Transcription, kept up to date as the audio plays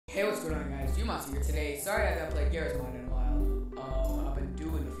Hey, what's going on, guys? Dumas here today. Sorry I haven't played Garrys in a while. I've been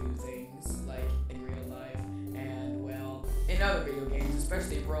doing a few things, like in real life, and well, in other video games,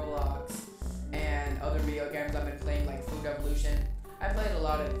 especially Roblox, and other video games I've been playing, like Food Evolution. I've played a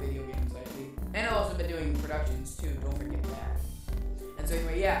lot of video games lately, and I've also been doing productions too, don't forget that. And so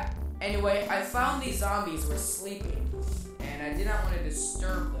anyway, yeah. Anyway, I found these zombies were sleeping, and I did not want to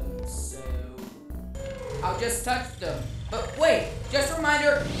disturb them, so I'll just touch them. But wait, just a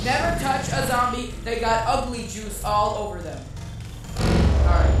reminder, never touch a zombie that got ugly juice all over them.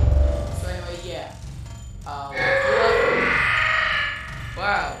 Alright, so anyway, yeah.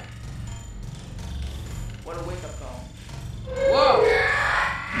 Wow. What a wake-up call. Whoa!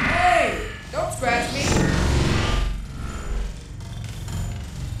 Hey! Don't scratch me!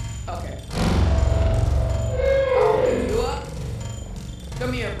 Okay. I'll pick you up.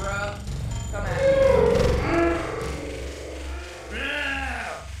 Come here, bro. Come at me.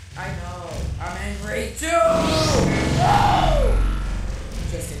 I know. I'm angry too! Woo!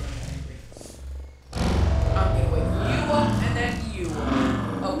 Just kidding, I'm angry. I'm gonna wake you up and then you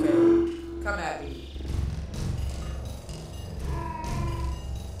up. Okay. Come at me.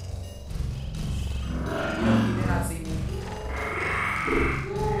 You did not see me.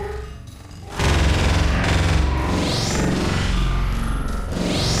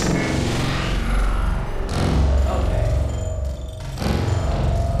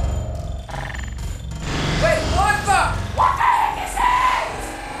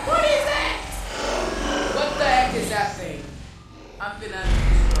 I'm gonna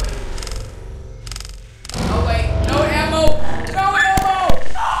destroy you. Oh wait, no ammo! No ammo!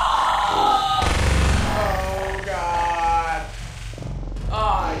 No! Oh god.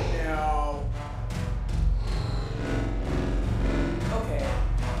 Oh no. Okay,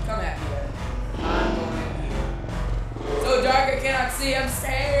 come at me then. I'm going in here. So dark I cannot see, I'm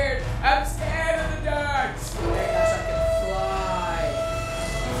scared! I'm scared of the dark! Oh my gosh, I can fly.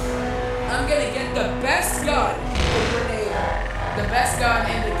 I'm gonna get the best gun. The best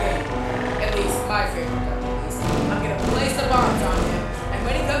gun in the game, at least my favorite gun at least. I'm gonna place the bombs on him, and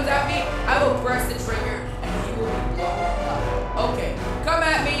when he comes at me, I will press the trigger, and he will be blown up. Okay, come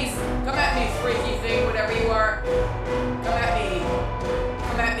at me, freaky thing, whatever you are. Come at me,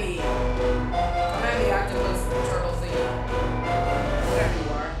 come at me, come at me, octopus, turtle thingy, whatever you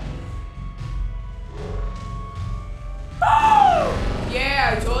are. Oh!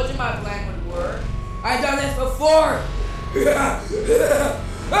 Yeah, I told you my plan would work. I've done this before. Okay,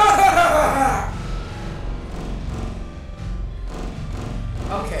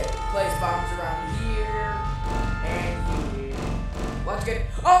 place bombs around here and here. Let's get.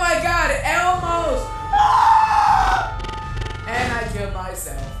 Oh my god, Elmos! And I killed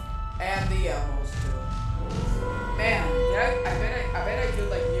myself and the Elmos too. Man, I bet I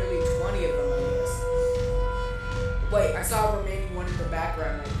killed like nearly 20 of them, I guess. Wait, I saw a remaining one in the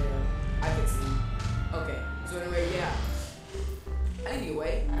background right there. I can see. Okay, so anyway, yeah.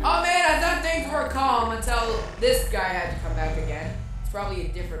 Anyway, oh man, I thought things were calm until this guy had to come back again. It's probably a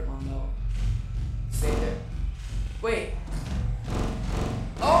different one though. Saved it. Wait.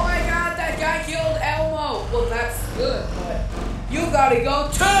 Oh my god, that guy killed Elmo. Well, that's good, but you gotta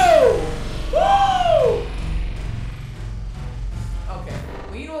go too. Woo! Okay.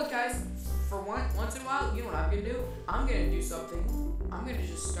 Well, you know what, guys? For once in a while, you know what I'm gonna do? I'm gonna do something. I'm gonna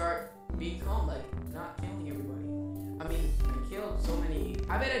just start being calm, like not killing everybody. I mean, I killed so many.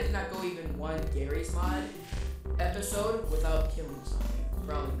 I bet I did not go even one Garrys mod episode without killing something.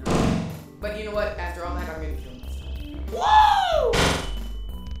 Probably not. But you know what? After all that, I'm gonna kill myself. Woo!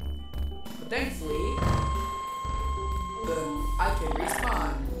 But thankfully, I can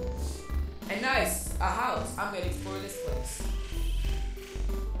respawn. And nice, a house. I'm gonna explore this place.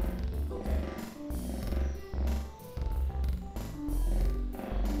 Okay.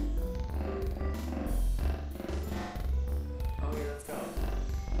 Okay, let's go.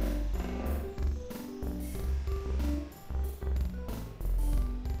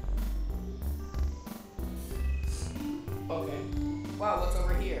 Okay. Wow, what's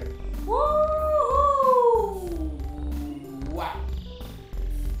over here? Woo! Wow.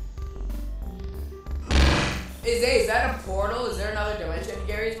 Is that a portal? Is there another dimension in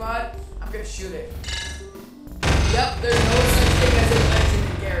Garrys mod? I'm gonna shoot it. Yep, there's no such thing as a dimension in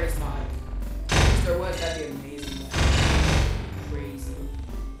Garrys mod. If there was, that'd be amazing. Crazy.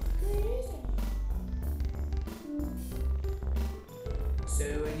 So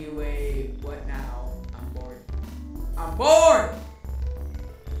anyway, what now? I'm bored. I'm bored!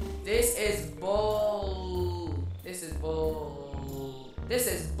 This is bull. This is bull. This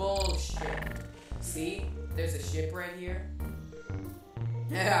is bullshit. See? There's a ship right here.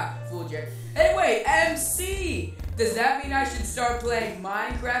 Yeah, fooled you. Anyway, MC! Does that mean I should start playing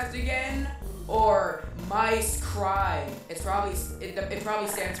Minecraft again? Or Mice Cry? It probably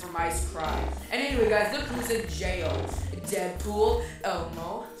stands for Mice Cry. And anyway, guys, look who's in jail. Deadpool,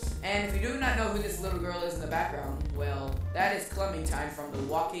 Elmo. And if you do not know who this little girl is in the background, well, that is Clementine from The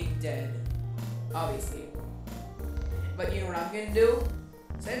Walking Dead. Obviously. But you know what I'm gonna do?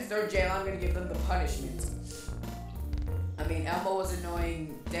 Since they're in jail, I'm gonna give them the punishment. I mean, Elmo was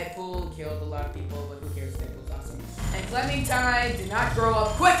annoying, Deadpool killed a lot of people, but who cares, Deadpool's awesome. And Clementine did not grow up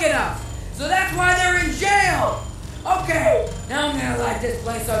quick enough, so that's why they're in jail! Okay, now I'm gonna light this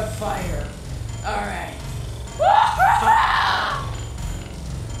place on fire. Alright.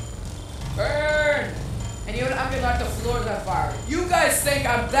 Burn! And you know what, I'm gonna light the floors on fire. You guys think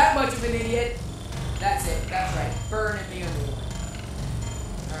I'm that much of an idiot? That's it, that's right, burn in the underworld.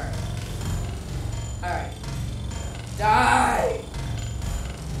 Alright. Alright. Die!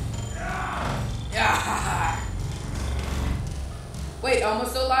 Yeah. Wait,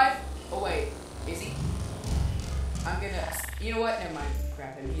 almost still alive? Oh wait, is he? I'm gonna, you know what? Never mind.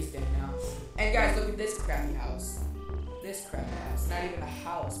 Crap him, he's dead now. And guys, look at this crappy house. This crappy house. Not even a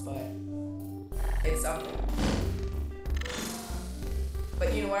house, but it's something.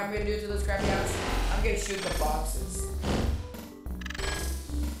 But you know what I'm gonna do to this crappy house? I'm gonna shoot the boxes.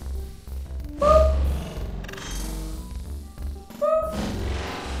 Boop.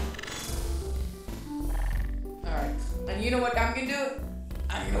 Alright, and you know what I'm gonna do?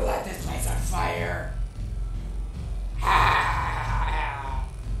 I'm gonna light this place on fire.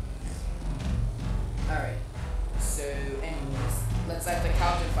 Alright, so anyways, let's light the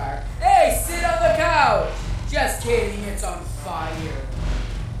couch on fire. Hey, sit on the couch! Just kidding, it's on fire.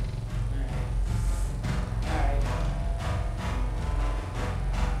 Alright.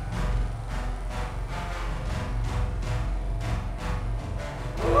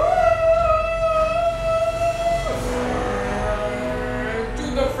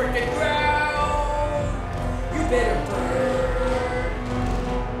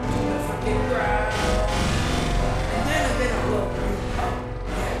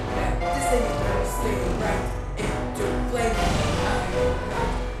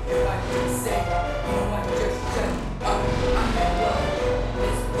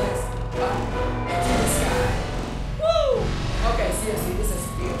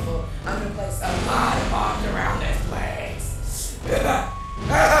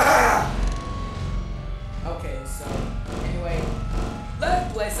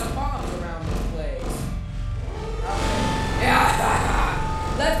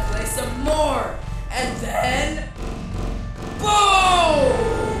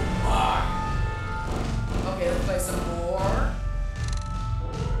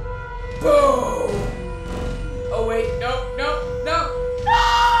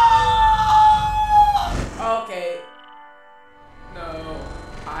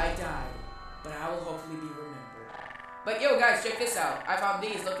 But yo guys, check this out. I found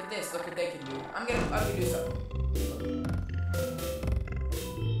these. Look at this. Look what they can do. I'm gonna do something.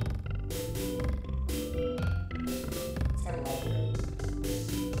 It's kind of loud, right?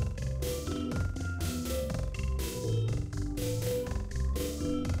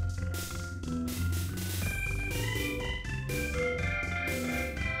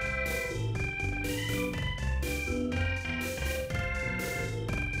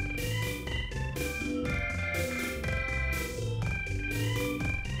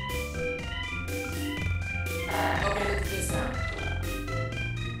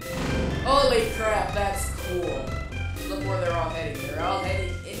 Holy crap, that's cool. Look where they're all heading. They're all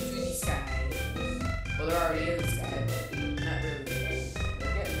heading into the sky. Well, they're already in the sky, but not really.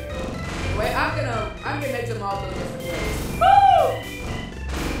 They're getting there. Anyway, I'm gonna make them all go different ways. Woo!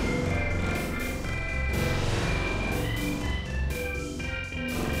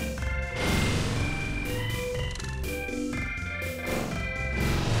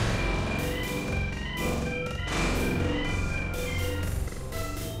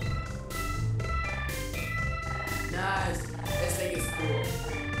 Nice. This thing is cool.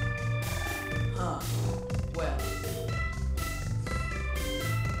 Huh. Well.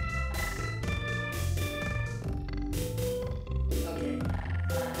 Okay.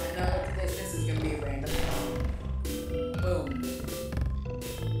 Now look at this. This is gonna be random. Boom.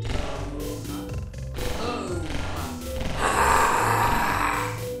 Boom.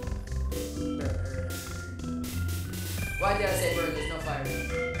 Why did I say burn? There's no fire.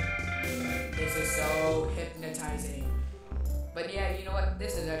 This is so hypnotizing. But yeah, you know what?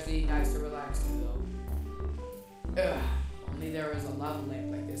 This is actually nice to relax to though. Ugh. Only there was a lava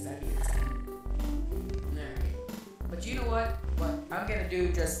lamp like this. That'd be insane. Alright. But you know what? I'm gonna do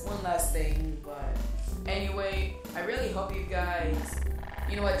just one last thing. But anyway, I really hope you guys.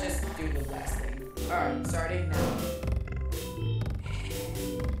 You know what? Just do the last thing. All right, starting now.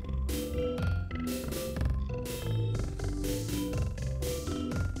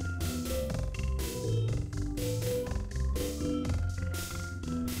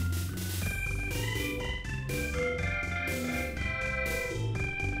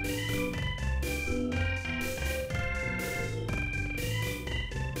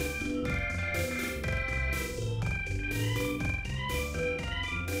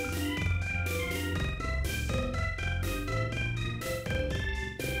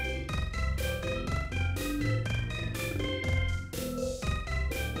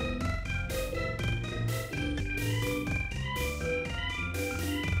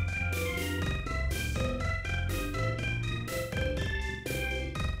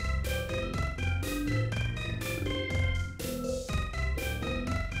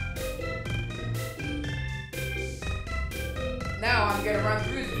 Now I'm gonna run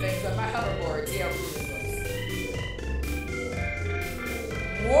through the things on my hoverboard, see how cool it looks.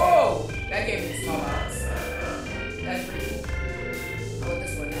 Whoa! That gave me a small bounce. That's pretty cool. How about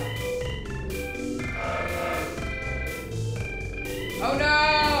this one now? Oh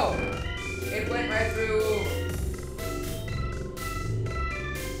no! It went right through.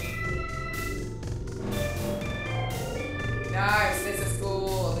 Nice, this is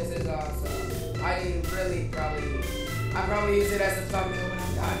cool. This is awesome. I'll probably use it as a thumbnail when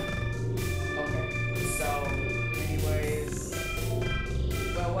I'm done. Okay, so, anyways,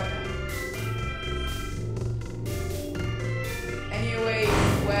 well, what now? Anyway,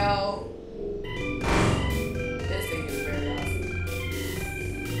 well, this thing is very awesome.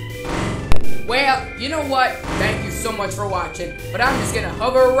 Well, you know what? Thank you so much for watching, but I'm just gonna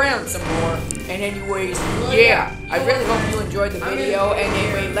hover around some more. And anyways, yeah, I really hope you enjoyed the video. And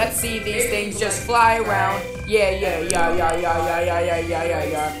anyway, let's see these things just fly around. Yeah.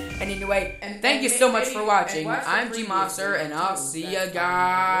 And anyway, thank you so much for watching. I'm G-Monster, and I'll see you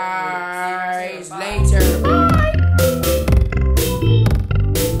guys later. Bye!